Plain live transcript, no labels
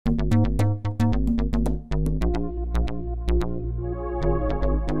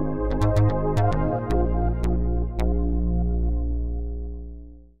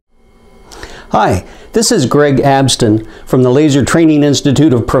Hi, this is Greg Abston from the Laser Training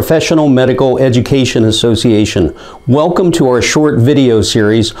Institute of Professional Medical Education Association. Welcome to our short video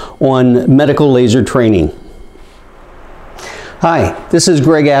series on medical laser training. Hi, this is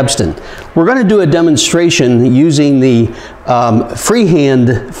Greg Abston. We're going to do a demonstration using the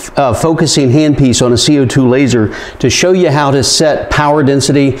freehand focusing handpiece on a CO2 laser to show you how to set power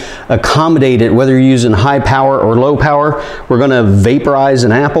density, accommodate it, whether you're using high power or low power. We're going to vaporize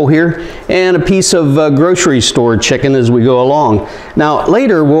an apple here and a piece of grocery store chicken as we go along. Now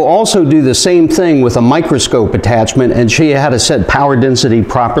later we'll also do the same thing with a microscope attachment and show you how to set power density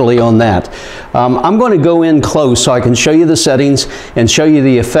properly on that. I'm going to go in close so I can show you the settings and show you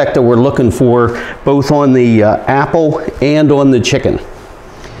the effect that we're looking for both on the apple and on the chicken.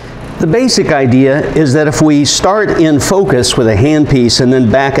 The basic idea is that if we start in focus with a handpiece and then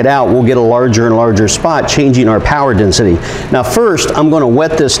back it out, we'll get a larger and larger spot, changing our power density. Now first, I'm going to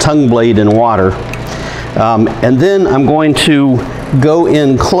wet this tongue blade in water, and then I'm going to go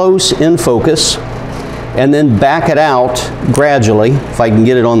in close in focus and then back it out gradually, if I can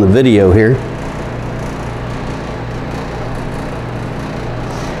get it on the video here.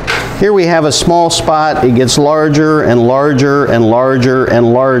 Here we have a small spot. It gets larger and larger and larger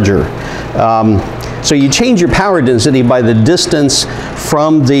and larger. So you change your power density by the distance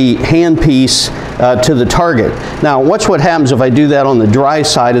from the handpiece to the target. Now watch what happens if I do that on the dry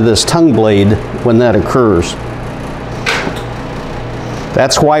side of this tongue blade when that occurs.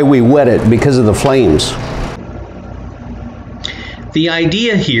 That's why we wet it, because of the flames. The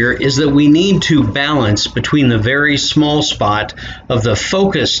idea here is that we need to balance between the very small spot of the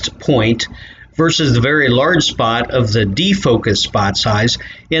focused point versus the very large spot of the defocused spot size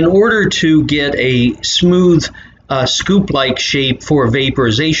in order to get a smooth scoop-like shape for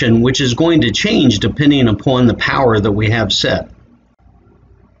vaporization, which is going to change depending upon the power that we have set.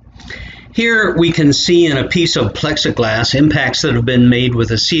 Here we can see in a piece of plexiglass impacts that have been made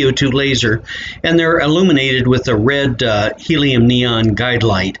with a CO2 laser, and they're illuminated with a red helium neon guide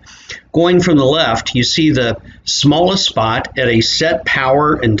light. Going from the left, you see the smallest spot at a set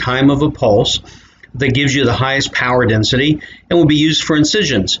power and time of a pulse that gives you the highest power density and will be used for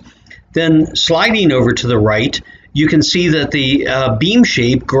incisions. Then sliding over to the right, you can see that the beam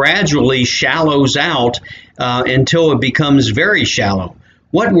shape gradually shallows out until it becomes very shallow.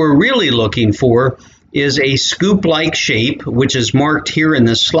 What we're really looking for is a scoop-like shape, which is marked here in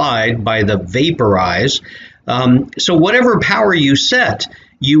this slide by the vaporize. So whatever power you set,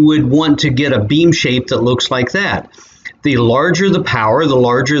 you would want to get a beam shape that looks like that. The larger the power, the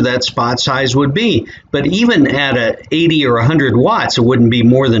larger that spot size would be. But even at 80 or 100 watts, it wouldn't be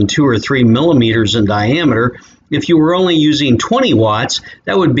more than 2 or 3 millimeters in diameter. If you were only using 20 watts,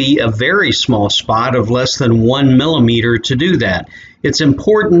 that would be a very small spot of less than 1 millimeter to do that. It's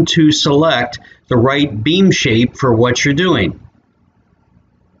important to select the right beam shape for what you're doing.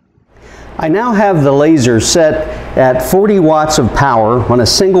 I now have the laser set at 40 watts of power on a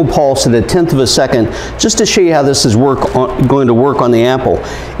single pulse at 1/10 of a second, just to show you how this is going to work on the apple.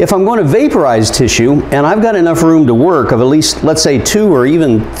 If I'm going to vaporize tissue and I've got enough room to work of at least, let's say, 2 or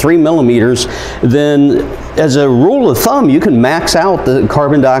even 3 millimeters, then as a rule of thumb, you can max out the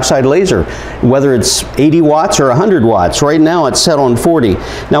carbon dioxide laser, whether it's 80 watts or 100 watts. Right now it's set on 40.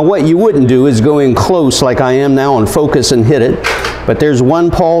 Now what you wouldn't do is go in close like I am now and focus and hit it, but there's one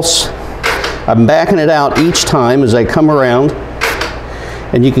pulse. I'm backing it out each time as I come around,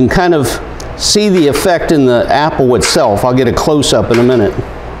 and you can kind of see the effect in the apple itself. I'll get a close-up in a minute.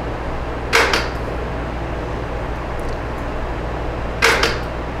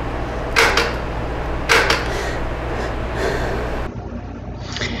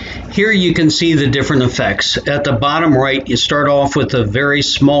 Here you can see the different effects. At the bottom right, you start off with the very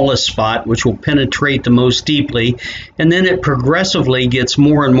smallest spot, which will penetrate the most deeply, and then it progressively gets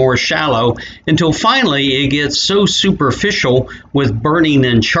more and more shallow until finally it gets so superficial with burning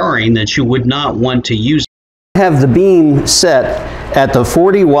and charring that you would not want to use it. I have the beam set at the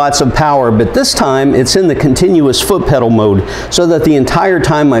 40 watts of power, but this time it's in the continuous foot pedal mode, so that the entire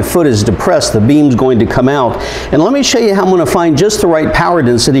time my foot is depressed, the beam's going to come out. And let me show you how I'm going to find just the right power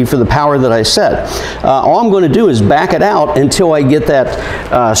density for the power that I set. All I'm going to do is back it out until I get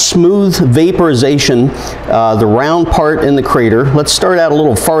that smooth vaporization, the round part in the crater. Let's start out a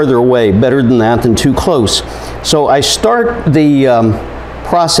little farther away, better than that than too close. So I start the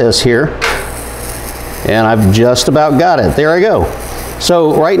process here, and I've just about got it. There I go.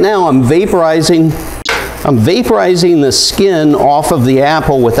 So right now I'm vaporizing I'm vaporizing the skin off of the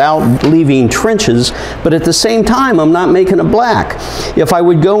apple without leaving trenches, but at the same time, I'm not making it black. If I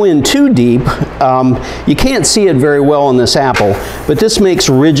would go in too deep, you can't see it very well on this apple, but this makes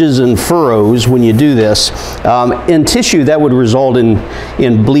ridges and furrows when you do this. In tissue, that would result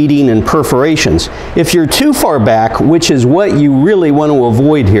in bleeding and perforations. If you're too far back, which is what you really want to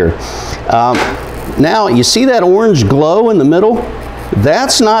avoid here. Now, you see that orange glow in the middle?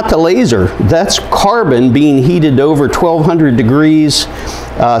 That's not the laser. That's carbon being heated to over 1200 degrees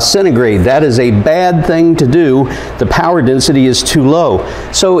centigrade. That is a bad thing to do. The power density is too low.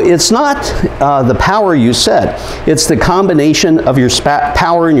 So it's not the power you set. It's the combination of your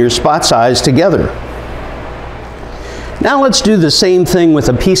power and your spot size together. Now let's do the same thing with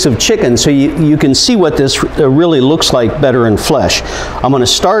a piece of chicken so you can see what this really looks like better in flesh. I'm going to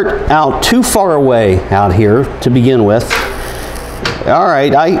start out too far away out here to begin with. All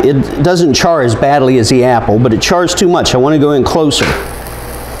right, it doesn't char as badly as the apple, but it chars too much. I want to go in closer.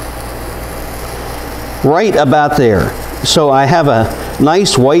 Right about there. So I have a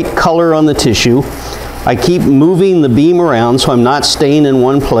nice white color on the tissue. I keep moving the beam around so I'm not staying in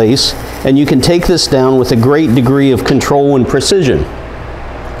one place, and you can take this down with a great degree of control and precision.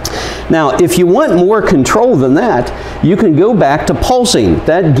 Now, if you want more control than that, you can go back to pulsing.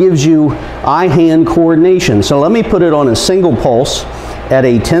 That gives you eye-hand coordination. So let me put it on a single pulse at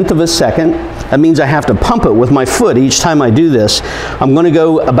 1/10 of a second. That means I have to pump it with my foot each time I do this. I'm going to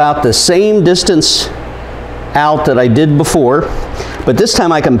go about the same distance out that I did before, but this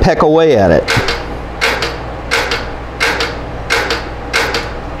time I can peck away at it.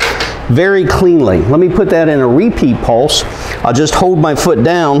 Very cleanly. Let me put that in a repeat pulse. I'll just hold my foot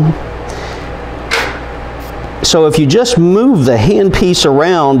down. So if you just move the handpiece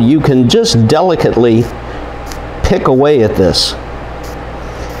around, you can just delicately pick away at this.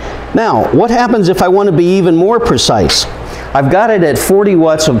 Now, what happens if I want to be even more precise? I've got it at 40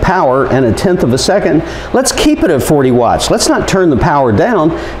 watts of power and 1/10 of a second. Let's keep it at 40 watts. Let's not turn the power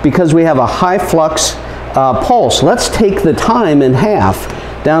down because we have a high flux pulse. Let's take the time in half,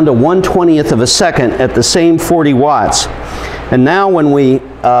 down to 1/20th of a second at the same 40 watts. And now when we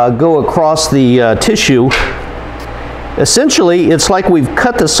go across the tissue, essentially it's like we've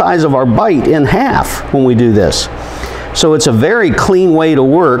cut the size of our bite in half when we do this. So it's a very clean way to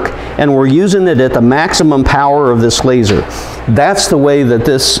work, and we're using it at the maximum power of this laser. That's the way that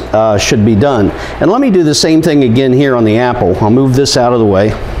this should be done. And let me do the same thing again here on the apple. I'll move this out of the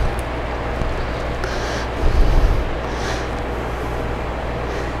way.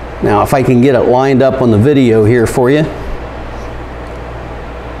 Now, if I can get it lined up on the video here for you.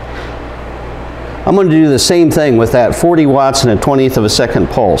 I'm going to do the same thing with that 40 watts and 1/20th of a second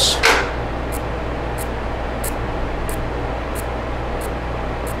pulse.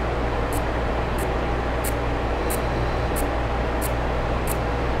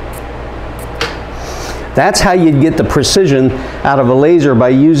 That's how you'd get the precision out of a laser, by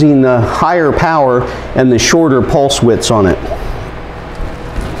using the higher power and the shorter pulse widths on it.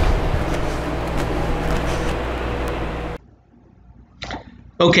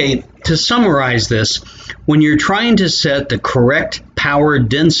 Okay, to summarize this, when you're trying to set the correct power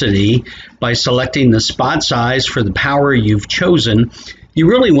density by selecting the spot size for the power you've chosen, you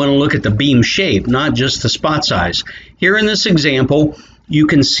really want to look at the beam shape, not just the spot size. Here in this example, you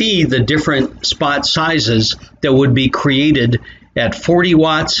can see the different spot sizes that would be created at 40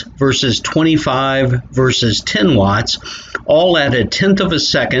 watts versus 25 versus 10 watts, all at 1/10 of a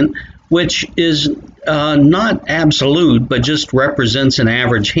second, which is not absolute, but just represents an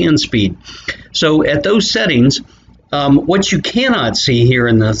average hand speed. So at those settings, what you cannot see here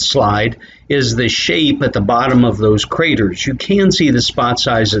in the slide is the shape at the bottom of those craters. You can see the spot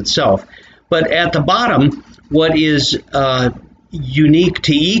size itself, but at the bottom, what is unique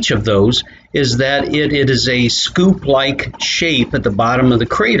to each of those is that it is a scoop-like shape at the bottom of the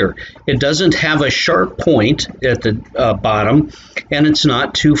crater. It doesn't have a sharp point at the bottom, and it's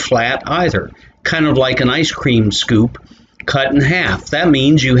not too flat either. Kind of like an ice cream scoop cut in half. That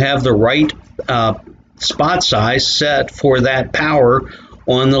means you have the right spot size set for that power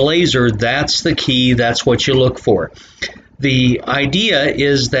on the laser. That's the key. That's what you look for. The idea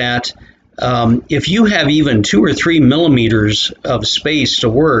is that if you have even 2 or 3 millimeters of space to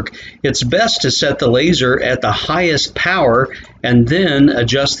work, it's best to set the laser at the highest power and then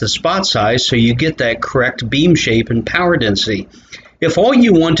adjust the spot size so you get that correct beam shape and power density. If all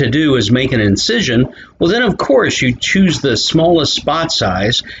you want to do is make an incision, well then of course you choose the smallest spot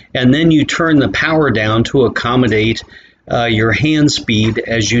size and then you turn the power down to accommodate your hand speed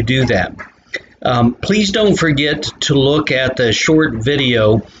as you do that. Please don't forget to look at the short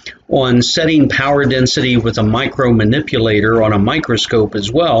video on setting power density with a micro manipulator on a microscope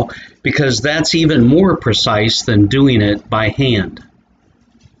as well, because that's even more precise than doing it by hand.